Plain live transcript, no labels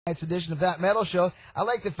Tonight's edition of That Metal Show. I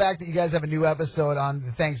like the fact that you guys have a new episode on the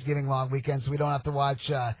Thanksgiving long weekend, so we don't have to watch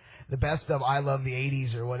the best of I Love the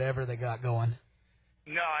 80s or whatever they got going.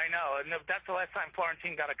 No, I know. And that's the last time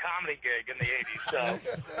Florentine got a comedy gig in the 80s, so.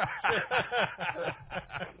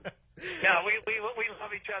 No, we love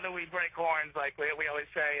each other. We break horns, like we always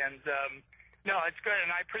say. And, no, it's good. And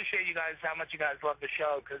I appreciate you guys, how much you guys love the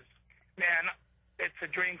show, because, man, it's a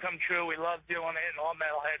dream come true. We love doing it, and all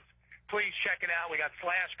metalheads. Please check it out. We got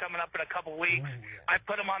Slash coming up in a couple weeks. Ooh, yeah. I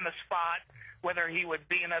put him on the spot, whether he would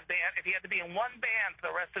be in a band, if he had to be in one band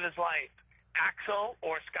for the rest of his life, Axl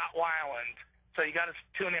or Scott Weiland. So you got to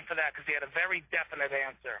tune in for that because he had a very definite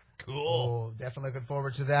answer. Cool. Definitely looking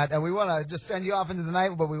forward to that. And we want to just send you off into the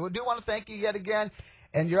night, but we do want to thank you yet again.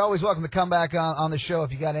 And you're always welcome to come back on the show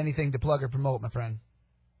if you got anything to plug or promote, my friend.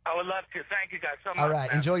 I would love to. Thank you guys so much. All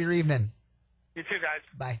right. Man. Enjoy your evening. You too, guys.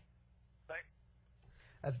 Bye. Bye.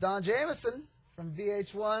 That's Don Jamison from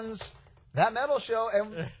VH1's That Metal Show,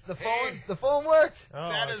 and the phone worked. Oh,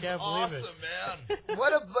 that I is can't awesome, believe man.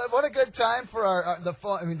 What a good time for the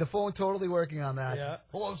phone. I mean, the phone totally working on that. Yeah.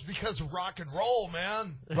 Well, it's because of rock and roll,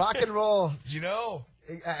 man. Rock and roll. You know?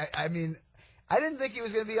 I mean, I didn't think he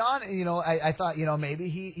was going to be on. You know, I thought, you know, maybe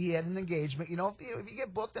he had an engagement. You know, if you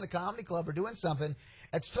get booked in a comedy club or doing something,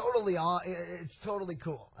 it's totally on. It's totally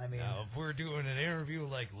cool. I mean, Now, if we're doing an interview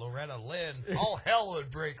like Loretta Lynn, all hell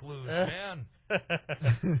would break loose, man.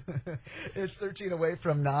 it's 13 away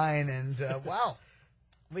from 9, and wow,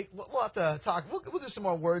 we'll have to talk. We'll do some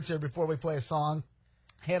more words here before we play a song.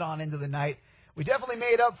 Head on into the night. We definitely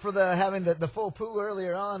made up for having the full poo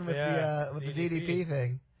earlier on with the DDP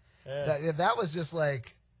thing. Yeah. That was just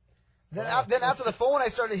like. Then after the phone, I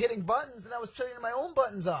started hitting buttons, and I was turning my own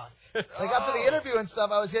buttons off. Like after the interview and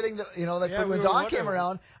stuff, I was hitting when Don came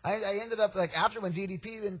around, I ended up like after when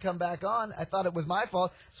DDP didn't come back on, I thought it was my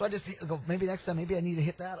fault, so I just go maybe next time I need to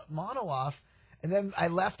hit that mono off, and then I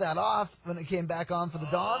left that off when it came back on for the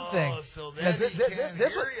Don thing. Oh, so then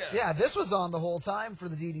this was on the whole time for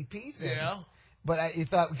the DDP thing. Yeah. But I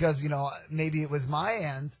thought because maybe it was my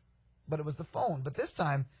end, but it was the phone. But this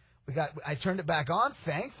time I turned it back on,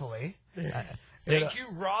 thankfully. Thank you,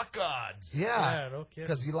 Rock Gods. Yeah, no kidding.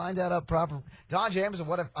 because you lined that up proper. Don Jamison,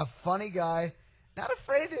 what a funny guy. Not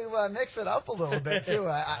afraid to mix it up a little bit too.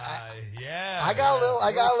 I got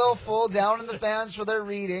a little full down in the fans for their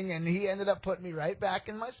reading, and he ended up putting me right back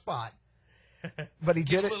in my spot. But he did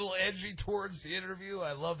Get it a little edgy towards the interview.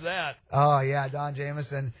 I love that. Oh yeah, Don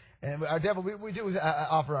Jamison, and we do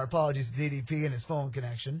offer our apologies to DDP and his phone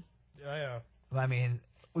connection. Yeah. I mean,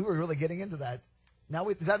 we were really getting into that. Now,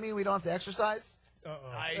 does that mean we don't have to exercise?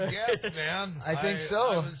 I guess, man. I think so.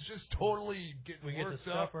 I was just totally getting We get to worked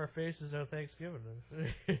stuff up. our faces on Thanksgiving.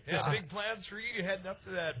 Yeah, big plans for you heading up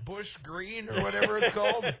to that Bush Green or whatever it's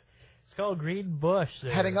called. It's called Green Bush.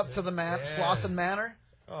 There. Heading up to the Slauson Manor?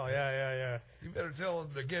 Oh, yeah. You better tell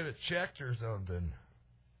them to get it checked or something.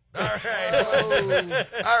 All right.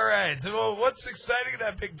 All right. Well, what's exciting in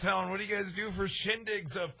that big town? What do you guys do for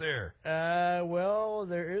shindigs up there? Well,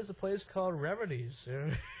 there is a place called Remedies.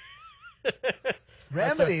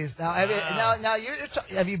 Remedies. Now,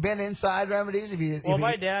 have you been inside Remedies?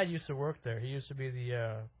 My dad used to work there. He used to be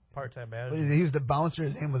the part-time manager. He was the bouncer.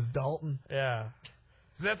 His name was Dalton. Yeah.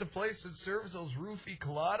 Is that the place that serves those roofie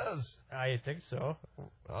coladas? I think so.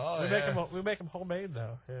 Oh, we make them homemade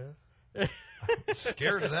now. Yeah. I'm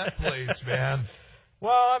scared of that place, man.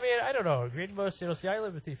 Well, I mean, I don't know. Greenbush, see, I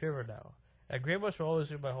live in Thief River now. And Greenbush will always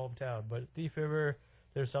be my hometown, but Thief River,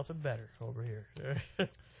 there's something better over here.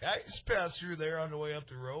 I used to pass through there on the way up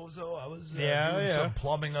to Roseau. I was doing some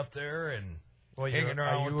plumbing up there and hanging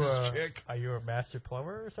around with this chick. Are you a master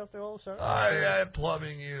plumber or something? Yeah,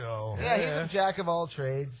 plumbing, Yeah, he's a jack of all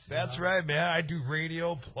trades. That's right, man. I do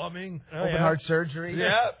radio, plumbing. Open heart surgery.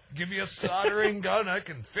 Yeah, give me a soldering gun. I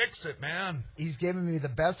can fix it, man. He's given me the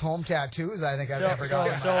best home tattoos I think I've ever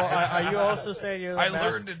gotten. So are you also saying you're the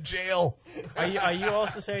learned in jail. Are you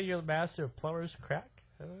also saying you're the master of plumber's crack?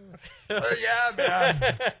 Yeah,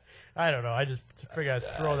 man. I don't know. I just figured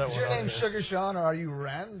I'd throw that one out. Is your name Sugar Sean or are you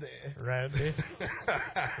Randy? Randy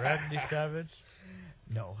Savage?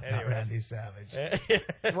 No, not Randy Savage.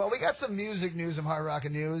 Well, we got some music news, some hard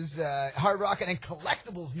rockin' news. Hard rockin' and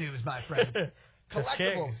collectibles news, my friends.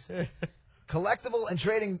 Collectibles. Collectible and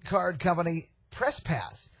trading card company Press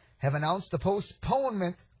Pass have announced the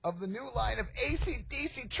postponement of the new line of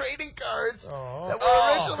AC/DC trading cards that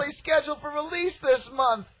were originally scheduled for release this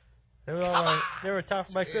month. They were top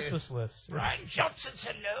of my Christmas list. Brian Johnson's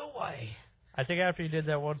a no way. I think after you did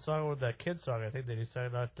that one song with that kid song, I think they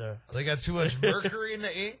decided not to. They got too much mercury in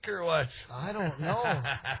the ink or what? I don't know.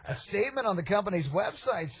 A statement on the company's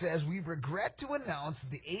website says, we regret to announce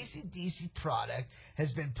that the AC/DC product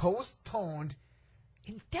has been postponed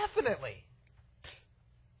indefinitely.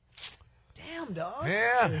 Damn, dog.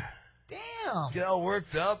 Man. Damn. Get all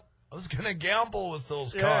worked up. I was going to gamble with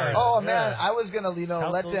those Yeah. cards. Oh man, I was gonna,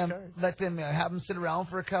 Count let those them cards. have them sit around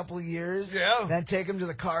for a couple of years. Yeah. Then take them to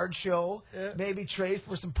the card show. Yeah. Maybe trade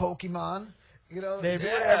for some Pokemon. Maybe. Do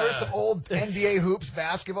whatever. Some old NBA hoops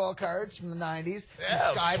basketball cards from the '90s. Yeah,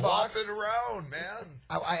 some Skybox. swap it around, man.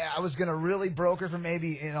 I was gonna really broker for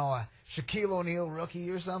maybe a Shaquille O'Neal rookie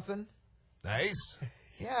or something. Nice.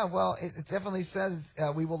 Yeah, well, it definitely says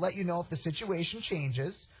we will let you know if the situation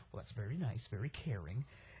changes. Well, that's very nice, very caring.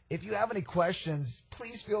 If you have any questions,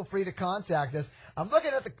 please feel free to contact us. I'm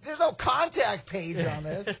looking at there's no contact page on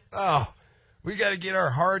this. Oh, we got to get our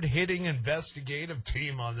hard-hitting investigative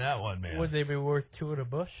team on that one, man. Would they be worth two in a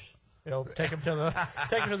bush? Take them to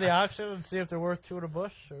the auction and see if they're worth two in a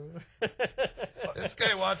bush. Or This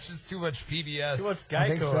guy watches too much PBS. too much I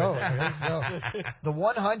think Geico. so. The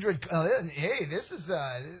 100. Hey,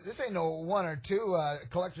 this ain't no one or two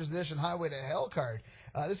collector's edition Highway to Hell card.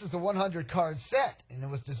 This is the 100 card set, and it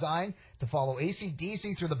was designed to follow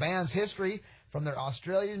AC/DC through the band's history from their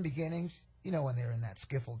Australian beginnings. When they were in that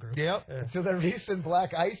skiffle group. Yep. To their recent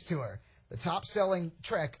Black Ice tour, the top-selling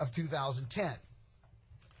Trek of 2010.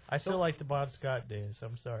 I still like the Bon Scott days.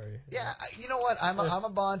 I'm sorry. Yeah, you know what? I'm a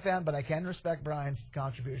Bond fan, but I can respect Brian's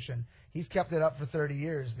contribution. He's kept it up for 30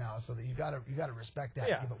 years now, so that you gotta respect that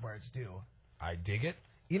and give it where it's due. I dig it.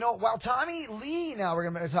 While Tommy Lee, now we're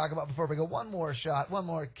going to talk about before we go, one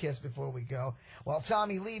more kiss before we go. While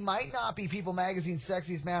Tommy Lee might not be People Magazine's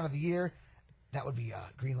Sexiest Man of the Year, that would be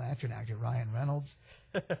Green Lantern actor Ryan Reynolds.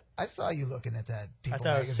 I saw you looking at that People I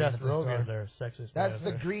thought it was Magazine Seth at the store. Rogen there, sexist. That's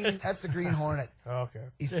man. the green. That's the Green Hornet. Oh, okay.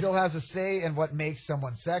 He still has a say in what makes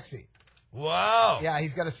someone sexy. Wow. Yeah,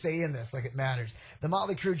 he's got a say in this, like it matters. The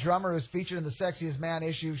Motley Crue drummer who's featured in the Sexiest Man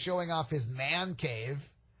issue, showing off his man cave.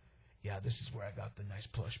 Yeah, this is where I got the nice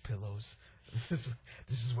plush pillows. This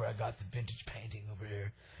is where I got the vintage painting over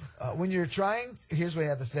here. When you're trying, here's what he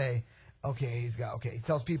had to say. He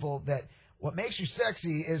tells people that what makes you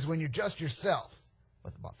sexy is when you're just yourself.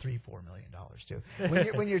 With about $3-4 million too.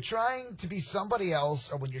 When you're trying to be somebody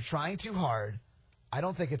else, or when you're trying too hard, I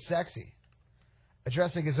don't think it's sexy.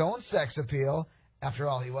 Addressing his own sex appeal, after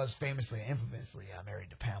all, he was famously and infamously married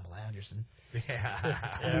to Pamela Anderson.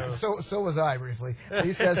 Yeah. So was I briefly.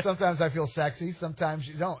 He says, sometimes I feel sexy, sometimes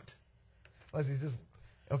you don't.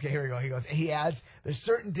 Here we go. He adds, there's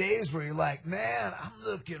certain days where you're like, man, I'm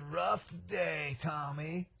looking rough today,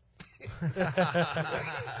 Tommy.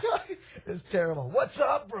 It's terrible. What's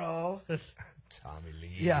up, bro? Tommy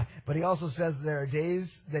Lee. Yeah, but he also says there are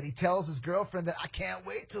days that he tells his girlfriend that I can't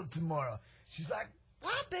wait till tomorrow. She's like,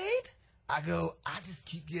 what, babe? I go, I just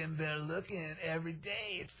keep getting better looking every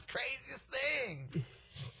day. It's the craziest thing.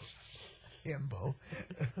 Himbo.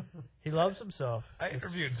 He loves himself. I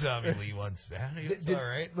interviewed Tommy Lee once, man. He was all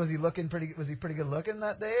right. Was he pretty good looking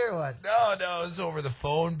that day or what? No, it was over the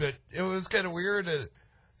phone, but it was kind of weird.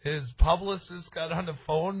 His publicist got on the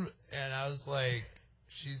phone, and I was like,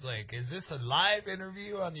 she's like, is this a live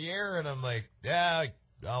interview on the air? And I'm like, yeah,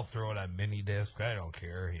 I'll throw it on mini disc. I don't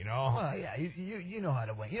care, Well, yeah, you know how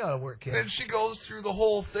to win. You know how to work, kid. And she goes through the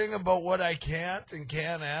whole thing about what I can't and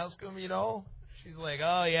can't ask him, She's like,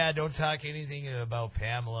 oh, yeah, don't talk anything about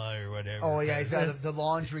Pamela or whatever. Oh, yeah, he's got the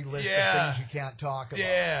laundry list of things you can't talk about.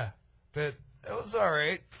 Yeah, but it was all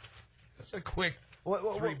right. It's a quick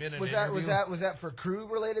 3-minute interview. Was that for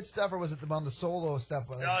crew-related stuff, or was it on the solo stuff?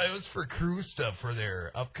 No, it was for crew stuff for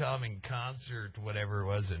their upcoming concert, whatever it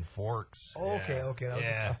was, in Forks. Oh, okay. That was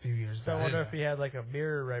a few years So back. I wonder if he had like a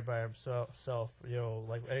mirror right by himself.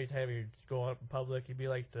 Like anytime you go out in public, he'd be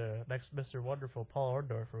like the next Mr. Wonderful, Paul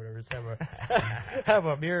Orndorff or whatever. Just have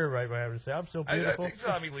a mirror right by him and say, "I'm so beautiful." I think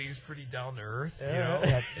Tommy Lee's pretty down to earth.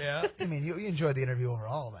 Yeah. I mean, you enjoyed the interview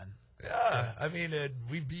overall, then. Yeah, I mean,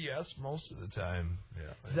 we BS most of the time.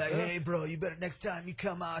 Yeah. He's like, hey, bro, you better next time you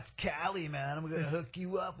come out to Cali, man, I'm going to hook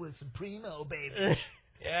you up with some Primo, baby.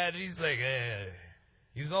 Yeah, and he's like,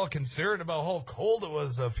 he was all concerned about how cold it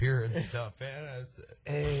was up here and stuff, man.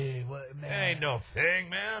 Hey, what, man? Ain't no thing,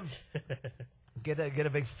 man. Get a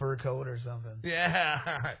big fur coat or something.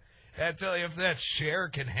 Yeah. I tell you, if that Cher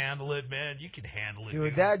can handle it, man, you can handle it.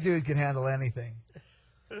 Dude, that dude can handle anything.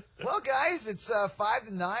 Well, guys, it's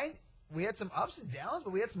 5-9. We had some ups and downs,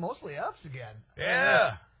 but we had some mostly ups again.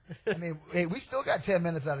 Yeah. I mean, hey, we still got 10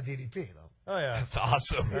 minutes out of DDP, though. Oh yeah, That's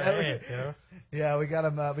awesome. Yeah, we got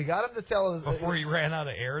him. We got him to tell us before he ran out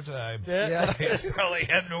of airtime. Yeah. He's probably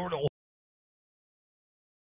heading over to